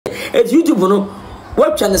It's YouTube no.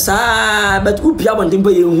 What channel sa but upi abonten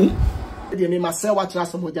boy ehu. The name myself watch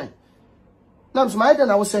Asamoah Gyan. Now my then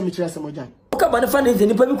I will send me to Asamoah Gyan. Okaba na fa ne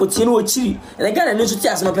nipa bi kotie no ochiri. Na Ghana ne so ti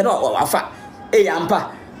asema pe na afa.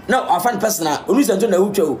 Ampa. Na afa personal. Onu santo na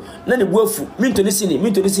utwa o. Na ne buafu. Minto ne sini.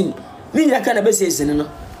 Ni nya ka na be sese no.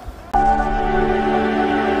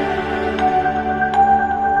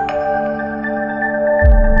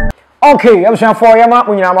 Okay, I'm saying for yama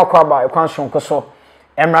unyina makwaba ekwanso nkoso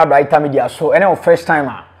emra brighter media so ene first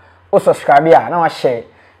time o subscribe ya na wa share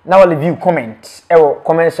na wa review comment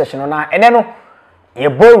comment section na ene no ye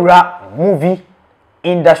bowra movie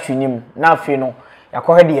industry nim na afi no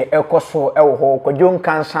yakohe de ekoso ho Kwadwo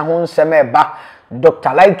Nkansah ho nsem eba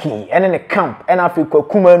Dr. Likey ene ne camp ene afi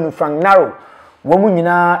Kwaku Manu Frank Naro wo mu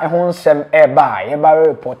nyina ho nsem eba ye ba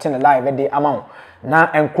reporting live de amount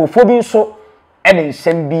na enkrofo bi so ene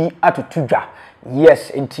nsem bi atutudwa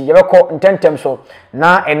yes enti yebeko intentem so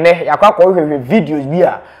na ene yakwakọ hwehwe videos bi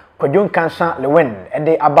a Kwadwo Nkansah lewen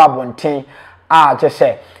ede ababonten a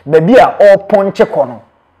jese baby a all ponche kono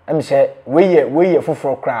em se weye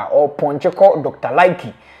foforo kra all ponche ko Dr.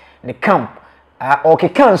 Likey the camp o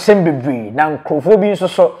kekan nsem bebre na nkrofo bi nso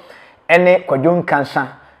so ene Kwadwo Nkansah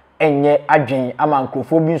enye adwen ama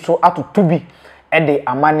nkrofo bi nso atutubi ede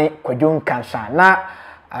amane Kwadwo Nkansah na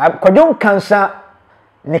Kwadwo Nkansah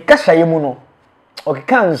ne kasa yemu no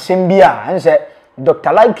okekan sembia ense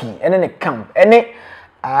Dr. Likey ene ne camp ene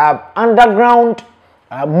underground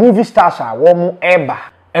movie stars a wo mu eba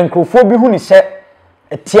enkrofo bi hu ni se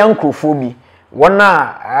etia nkrofo bi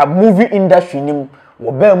wona movie industry nim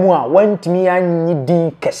wo ba mu a wantimi anyi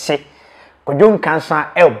din kese Kwadwo Nkansah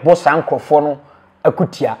bossa nkrofo no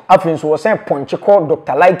akutia afin so wo sen ponche ko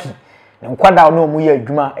Dr. Likey ne nkwada no mu ye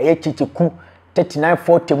adwuma eye chicheku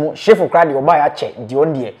 3940 mu chef krade oba ya che di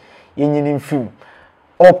onde yenyini film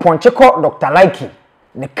o ponche ko Dr. Likey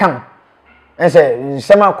ne kan ense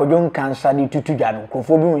sema Kwadwo Nkansah di tutudwa no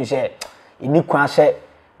krofo bi hu se ini kwa se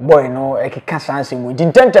boy no ekeka sanse mu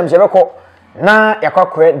dintentem se beko na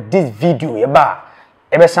yakwakwe this video ye ba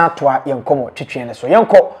ebe san toa yenkomo twetwe ne so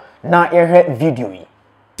yenko na yehwe video yi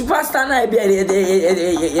Superstar na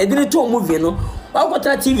ye dine to movie no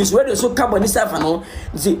wakota TV so radio so carbon safa no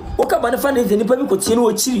nti okaba ne fa ne nipa bi kotie no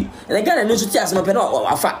ochiri na Ghana ne so ti asema pe na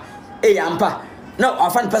afa ampa na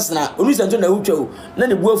afa personal onu santo na utwa o na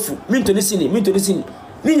ne buafu minto ne sini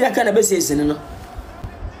ni nya ka na be sese no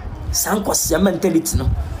sankosia mentality no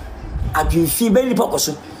adwinfi be nipa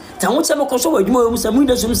koso ta ho che mekoso wadwuma mu sa mu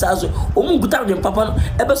da sum sa so o mu gutar de papa no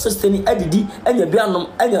ebe sustain adidi anya bianom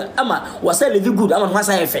anya ama wasa live good ama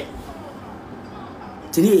wasa efe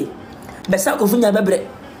tiri besa ko funya bebre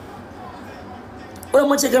o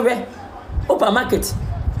mo chekebe open market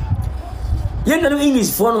yen no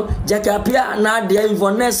English for no jakapia na de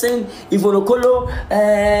infonessen ifonokolo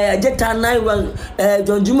jeta na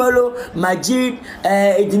John Jumalo Majid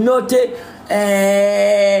Edinote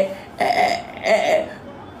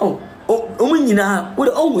o nyina wo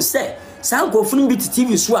de o se sanko funu bi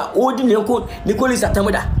TV so a o di Nicholas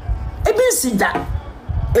Atamoda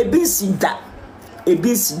ebi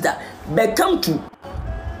sida be come to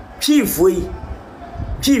chief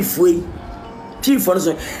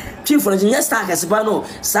no yes star kasipa no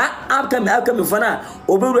sa akame fana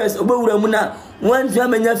obewura mu na wan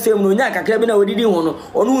amanya fam no nya kakra bi na odidi ho no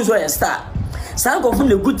onu so yes star sanko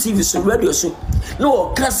funu good TV so radio so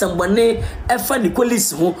no kasambane efa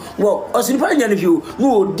Nicholas ho wo osinipa nya no hiu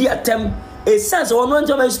no di atem e sense ono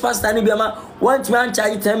nja ma superstar ni biama want man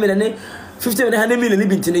charge 10 million 50 million 100 million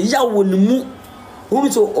bi ntine ya wo ne mu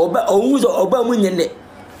so oba mu nyene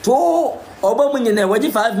to oba mu nyene waji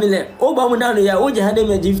 5 million oba mu na no ya oje 100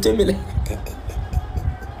 million 50 million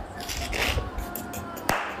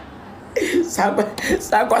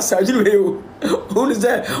Sakwa sajuru yo unu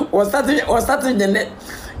se was starting nyene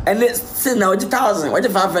and it say now 1,000 waji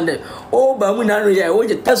 500 oba mu na no ya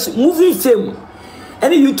oje movie film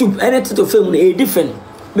any YouTube any title film e different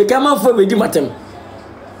me come for me di matem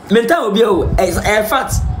mental obi o e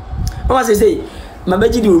fat what say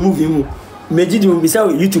mabeji di movie mu meji di bisa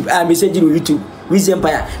YouTube message di YouTube Wizzy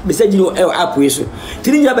Empire message di app we so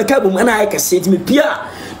tini nya be ka bum na ai ka set me pia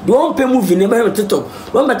don pe movie ne be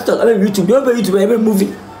TikTok don be TikTok abe YouTube don be YouTube abe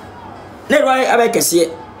movie na right abe ka se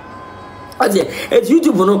ade et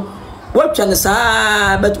YouTube no what channel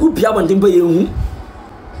sa but upi abonten boy ehu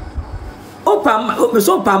opa me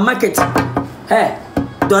so pa market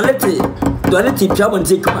don't let it pia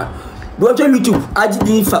abonten kuma do YouTube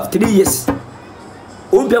agidi 3 years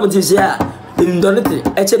o pia abonten se a don't let it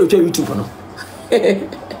e che do YouTube no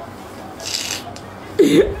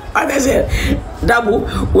I say double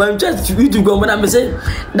when just YouTube go when I say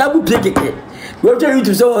double play keke we try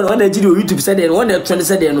YouTube so on Nigeria YouTube said and one trend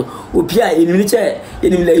said no opia enimi che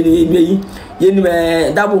enimi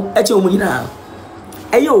yenim double eche omu nyina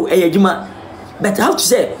ayo eyadwuma but how to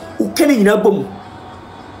say u kan nyina bom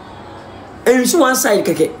enso one side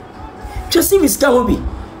keke just if ska hobi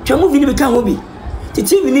twa movie ni be ka hobi the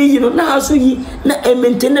TV ni you know na aso yi na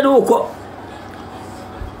maintain na wo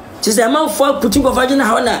just a man for putting of vagina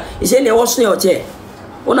how na is any was no che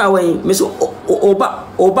una we me so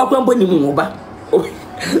oba kwa mboni mu oba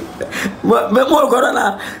me mo ko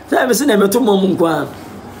na say me se na me to mom nkwa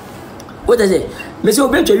what I say me se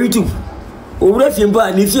obe twa YouTube owura fie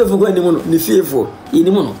mba ni fie fo kwa ni mu no ni fie fo yi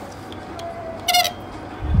ni mu no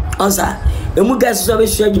onsa emu gas so be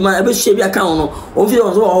hwe adwuma be hwe bi aka ho no o fi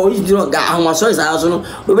on so o yi ga ahwa so isa so no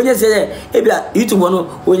o be nye se e bia YouTube no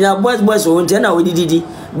onya boys o nte na o dididi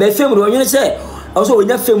be fem ro onye se o so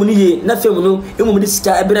onya fem ni ye na fem no emu di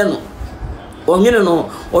sika ebere no onye no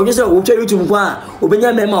o je se o twa YouTube kwa o be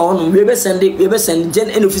nya mema ho no we be send gen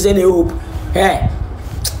en office na hope eh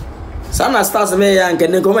sana stars me ya nke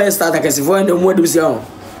ne ko me start akasifo en mo de sia ho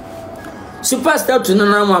superstar to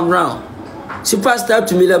Nana Brown superstar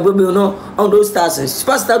to me like baby no all those stars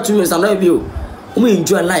superstar to me is another view we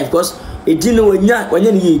enjoy life because e di no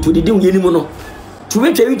wanya ni to di ye ni mu no to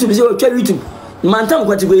we twa YouTube say o twa YouTube mantam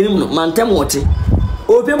kwati go ye ni mu no mantam wote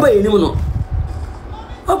o pemba ye ni mu no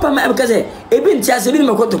opa ma because e bi ntia se bi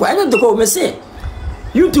me kwato kwa anya to ko me say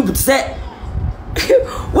YouTube say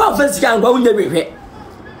wa first kan kwa unya behwe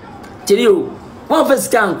tiri o wa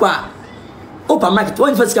first kan kwa opa market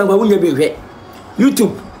wa first kan kwa unya behwe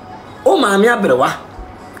YouTube o maame abrewa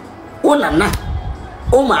o nana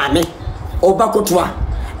o maame o bakotwa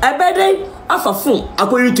ebede afafun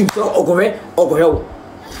akọ YouTube so ogowe o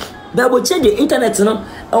daboche the internet no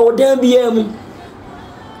o dan bia mu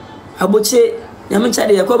aboche nyamcha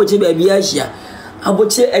de yakọ aboche bia bia hia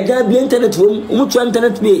aboche egan bia internet wo mu twa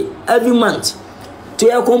internet be every month to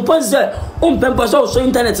ya compose o mpempa so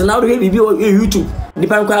internet na o bibi o YouTube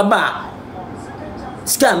dipan kwa ba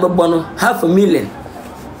scam bo no 500,000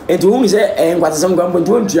 and whom is a what some government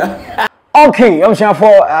won't you? Okay, I'm saying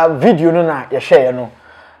for video no na you share no.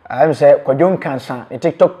 I'm say Kwadwo Nkansah a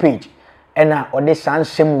TikTok page and na or this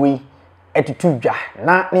same way attitude ja.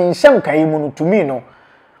 Na ni nsem kan mu no to me no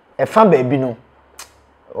e fa baby no.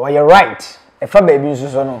 Oh you're right. E fa baby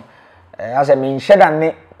so no. As I mean sheda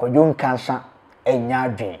ne Kwadwo Nkansah enya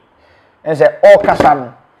adwen. And say all kasa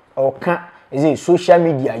no or kan is it social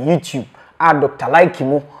media YouTube Dr. Like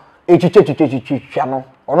mu echichechichechichwa no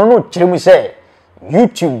ono no kiremu say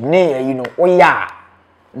YouTube ne you know oya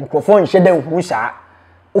microphone sheda hu sa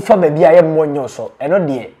ufa baby aye monyo so eno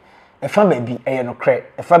de e fa baby eye no kre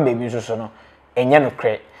e fa baby so no enye no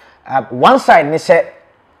kre one side ne say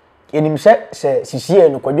enim say sisie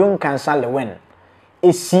no Kwadwo Nkansah lewen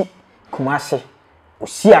esi Kumase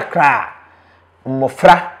osi Accra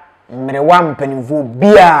mmofra mmerewa mpanimfo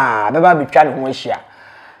bia beba betwa ne ho ahia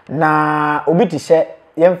na obi ti say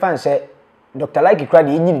yemfa say Dr. Like crowd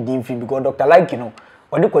yin ni din fi because Dr. Like no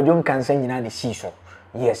odi Kwadwo Nkansah nyina ne si so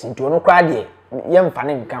yes nti ono crowd ye yemfa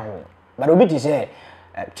ne nka ho but obi ti say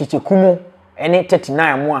chichekumu ene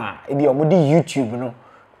 39 mu a ebi omudi YouTube no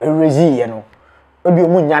erezi ye no obi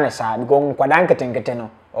omu nya ne sa because nkwadan ketenkete no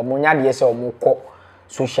omu nya de say omu kọ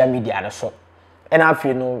social media no so ena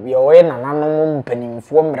afi no ye oye nananom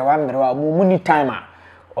mpanimfo mmerewa mu ni time a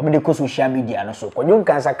omu de ko social media no so Kwadwo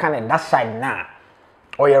Nkansah kan that side na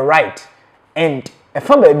oh you're right and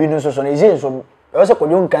if I'm baby no so is it so also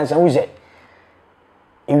Kwadwo Nkansah who say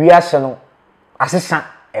iwiase no asesa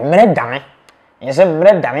emre dan yes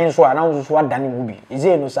emre dan so ana so adan mu bi is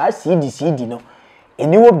it no sa CD no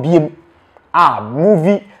eniwo biem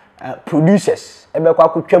movie producers ebe kwa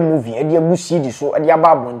kotwa movie e de amu CD so e de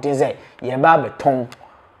aba abonten say ye ba beton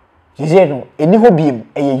is it no eniho biem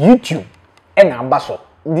e YouTube e na aba so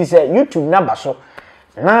ndi say YouTube na aba so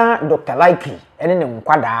na Dr. Likely ene ne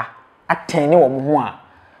nkwada atene wo ho a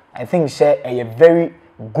I think say a very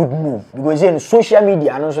good move because in social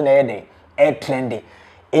media no so na ye dey trendy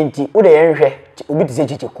enti wo dey enhwe obi ti se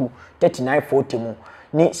chicheku 3940 mu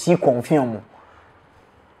ni si confirm mu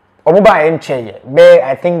omo ba en cheye be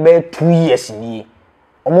I think be 2 years ni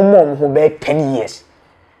omo mo ho be 10 years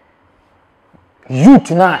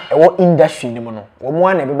youth na ewo industry ni mu no omo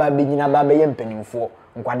ana be ba be nyina ba be ye mpanimfo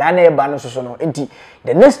nkwada na eba no so no enti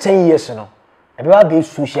the next 10 years no ebe be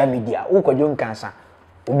social media wo Kwadwo Nkansah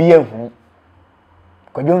obi ehunu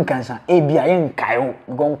Kwadwo Nkansah bia ye nkae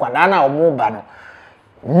go nkwada na omo ba no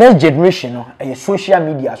next generation no e social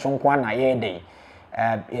media so nkwa na ye dey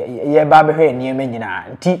ye ba be hwe niam nyina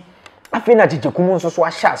nti afi na chichekumu so so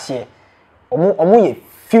ahya ase omo ye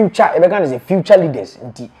future ebe kan say future leaders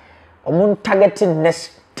nti omun targeting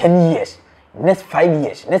next 10 years, next 5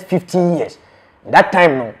 years, next 15 years. That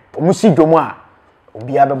time no, omu si dwomu a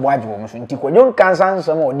obi abebo age wo so nti Kwadwo Nkansah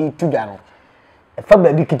nsem o di tudwa no. E fa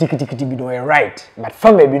ba bi kitikiti bi no right, but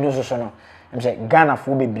fa ba bi no so no. Em say Ghana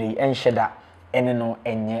fo bebre enhyeda ene no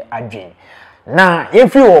enye adwen. Na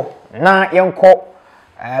yemfi wo na yenko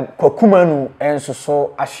Kwaku Manu enso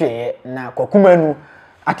so ahweye na Kwaku Manu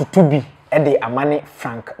atutubi de amane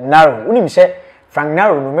Frank Naro. Unim se Frank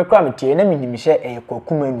Naro no mekwa metie na minim se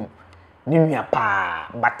Kwaku Manu ni nua pa,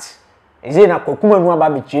 but eze na Kwaku Manu aba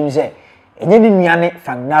metie ni se enye ni nua ne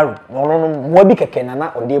Frank Naro no mo bi keke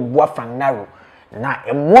na ode bua Frank Naro na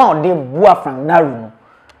emwa ode bua Frank Naro no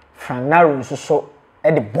Frank Naro nso so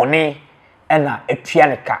de bone na etua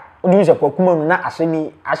ne ka. Unim se Kwaku Manu na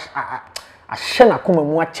asemi ahye na koma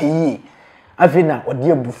mu akyeye afi na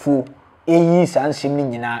ode abufu eyi sansem ni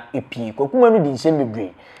nyina epi. Kwaku Manu di nsem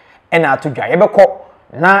bebre ena atodwa yebekọ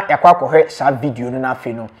na yakwa akọhwe sa video no na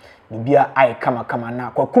afi no bibia ai kama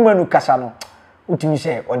na Kwaku Manu kasa no utimi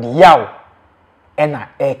se ode yaw ena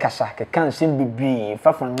kasa keka nsem bebre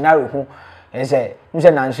fa Frank Naro ho ese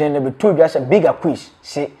nse na nse ne betodwa se bigger quiz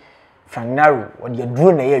se Frank Naro ode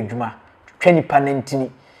aduro na ye adwuma twani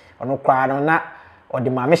panantini ono kwa no na ode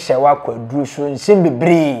maame hyewa kwa aduro so nsem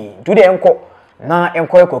bebre to de enko na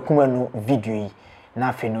enko Kwaku Manu video yi na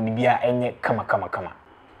afi no bibia enye kama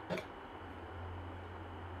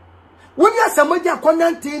When you Asamoah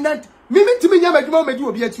Gyan mimi timi nya madwuma medi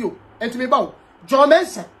obi ati o entimi bawo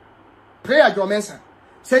Jomensa prayer Jomensa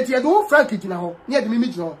said ye do Frank gina ho ne ye de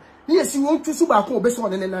mimi gina ho ne ye si won tusu ba ko obeso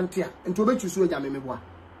ne nante a enti obetusu agya memeboa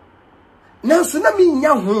na so na mi nya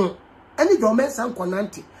ho ani Jomensa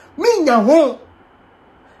nkonante mi nya ho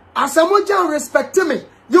Asamoah Gyan respect me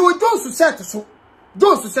ye wo Jones set so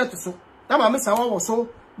na ma me sa wo so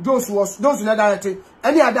Jones na direct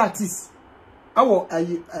any other artist awo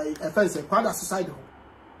offense kwada society ho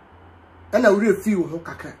and I will feel ho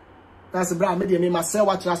kakra that's bra me de me myself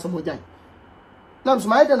watch Asamoah Gyan na so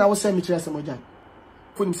my na wo say me Asamoah Gyan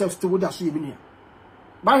for himself to woda so yemi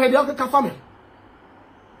ba he de o ka fa me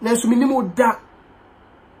na so minimo da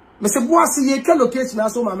me se boase ye ka location na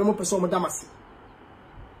so ma me mo person mo damase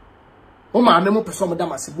o ma me mo person mo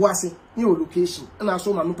damase boase ni o location na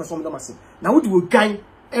so ma me person mo damase na wo di wo gan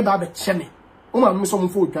e ba be cheme o ma me so mo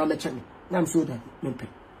fo odwan me cheme na so da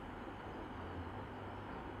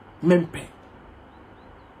mempe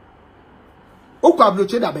o kwa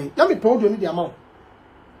bloche da be na me pon do ni dia ma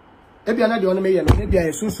e bia na de ono me ye no e bia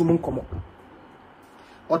yesunsu mu nkomo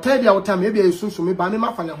o ta bia o ta me bia yesunsu me ba me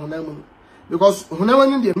ma fa na honam mu because honam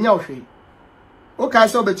ni de nya o hwe o ka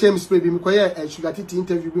so be chem spray bi me koye sugar titi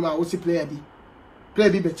interview bi ma o si player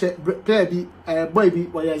bi be che player bi boy bi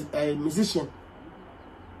boy musician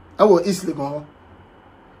awo isle go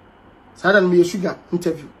Sadan me sugar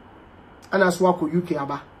interview. Ana so akọ UK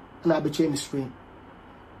aba na abeche ni spring.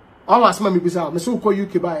 All asma me bisa me so ko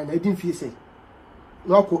UK ba na edin fie say.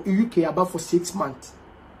 No akọ UK aba for 6 months.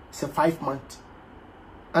 It's a 5 months.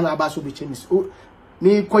 Ana aba so beche ni. Oh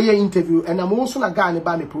me koye interview and am also na ga ne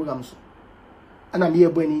ba me program so. Ana me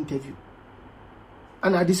ebo ni interview.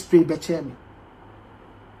 Ana display beche me.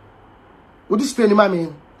 O display ni ma me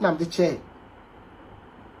na am the chair.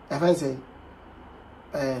 I say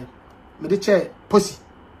me de che posi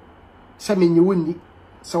se me nyi wonni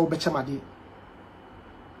se wo beche made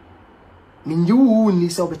me nyi wonni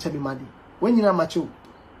se wo beche me made wanyina mache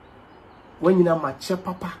wanyina mache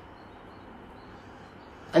papa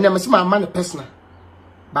anya me se ma man personal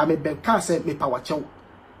ba me be ka se me pa wache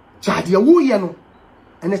chade wo ye no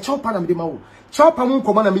ene chopa na me de ma wo chopa mu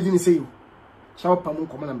nkoma na me di ni se yo chopa mu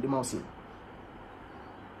nkoma na me de ma wo se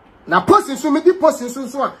na posi so me di posi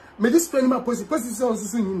so a me di spend ma posi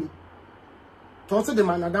so nyini to de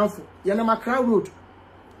man adamfo ye na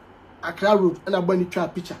Accra road and abani twa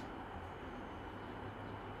picture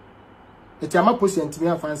eti ama posi antimi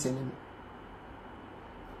afanse ne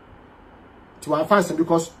ti wa afanse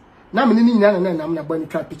because na me ni nyina na nam na bani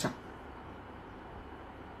twa picture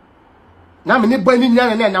na me ni bani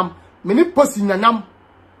nyina na nam me ni posi na nam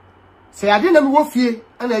se ade na me wo fie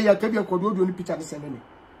ana ya ka bia kodo odo ni picture ne se ne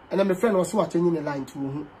ena me friend also watch any line to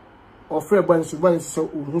hu or free bani so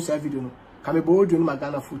hu sa video no kame bo odu no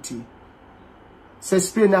magana futi se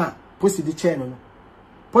spray na posi di chair no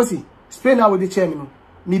posi spray na wo di chair no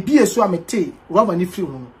me bie so amete rubber ni free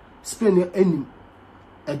hu no spray no anim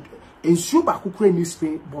ensu ba kokura ni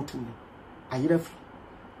spray bottle no ayira free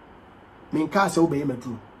me nka se obeye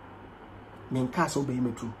madu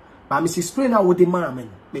ba me si spray na wo di ma me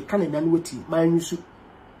me kan na no wati ma anyusu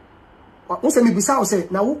wo se me bisa wo se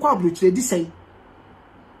na wo kwa abrochire di sei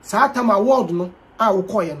sa tama award no a wo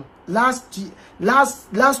koye no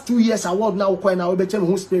last 2 years award now coin now be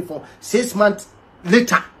who spray for 6 months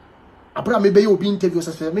later. Abra me be obi interview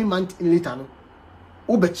 7 months later no.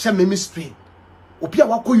 O be me spray. Obi a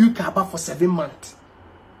wako UK aba for 7 months.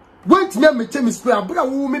 Wait me me spray abra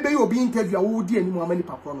wo me be obi interview wo di ani mo amani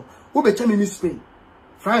papa no. O be me spray.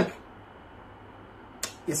 Frank.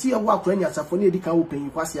 You see a work when you are for near the can open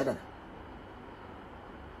you kwasi ada.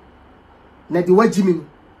 Na di wajimi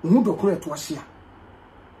hu dokoro to ahia.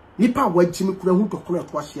 Nipa wajimi kura hu dokoro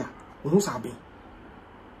to ahia. Hu sabe.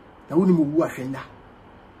 Na woni mu wu ahwenda.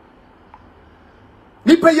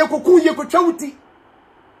 Nipa ye koku ye ko twawuti.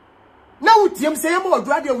 Na wuti em se ye ma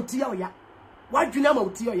odura de wuti ya oya. Wadwina ma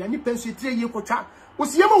wuti ya oya nipa nso tire ye ko twa.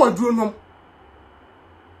 Osi ye ma waduro nom.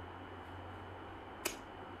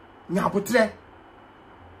 Nya botre.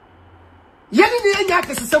 Yeni ni enya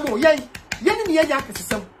akesesem o yeni ni enya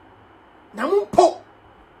akesesem. Na mumpo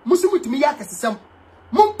musumutimi ya akesesem.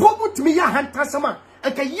 Mumpo mutimi ya hantasama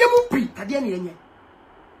anka yemu pri kade ne yenye.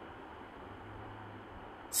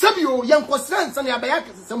 Sabio yankosre ansa ne abaya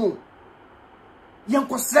akesesem o.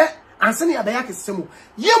 Yankosre ansa ne abaya akesesem o.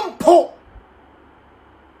 Yempo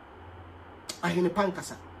ahene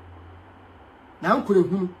pankasa. Na ankure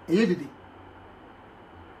hunu eye dede.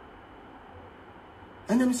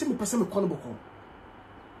 And I'm saying, person, Conoboko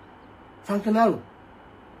Frank Naro.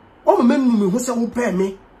 Oh, men who say, who pay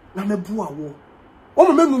me, na me bua wo.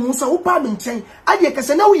 Oh, men who say, who pay me chain. I get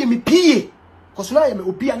a now you me pee. Cause now I am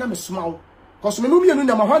obi and I'm a small. Cause me no be a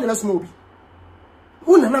number 1 less mobi.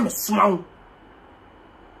 Who na me small.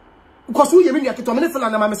 Because we mean ya keto me feel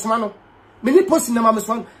na me small. Me ni post na me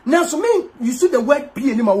small. Now so me you see the word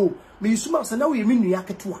pee ni ma wo. Me you small so now you mean ya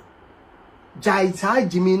keto. Jai tai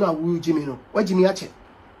Jimmy no wu Jimmy no. What Jimmy ache?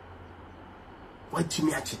 What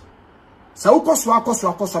Jimmy ache? Sa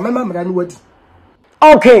ukoso mema mra no wadi.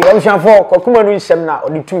 Okay, I'm sure for Kwaku Manu nsem na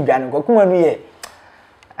odi tu dwan. Kwaku Manu ye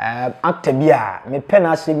actor bia me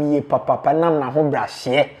pena asem ye papa nam na ho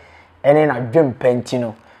brahye ene na dwem penti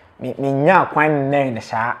no. Me nya kwan nen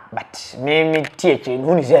sa but me tie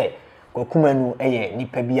hu ni say Kwaku Manu eye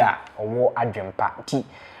nipa bia owo adwempa ti.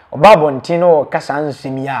 Obabo ntino kasa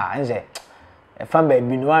nsem ya nze famba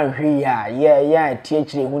binu anhwe ya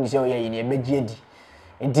tiechire hu ni se oye ni ebeji edi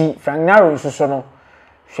enti Frank Naro nsoso no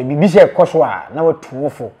hwe bibi se koso a na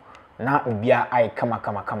watuwofo na obia ai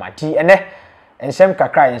kama ti ene ensem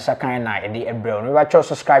kakra ensa kan na ede ebrel no ba cho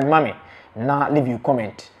subscribe mami na leave you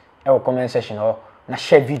comment e wo comment section ho na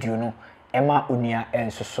share video no ema onua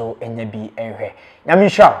ensoso enya bi enhwe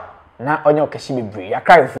nyamisha na onye okesi bebre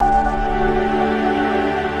yakra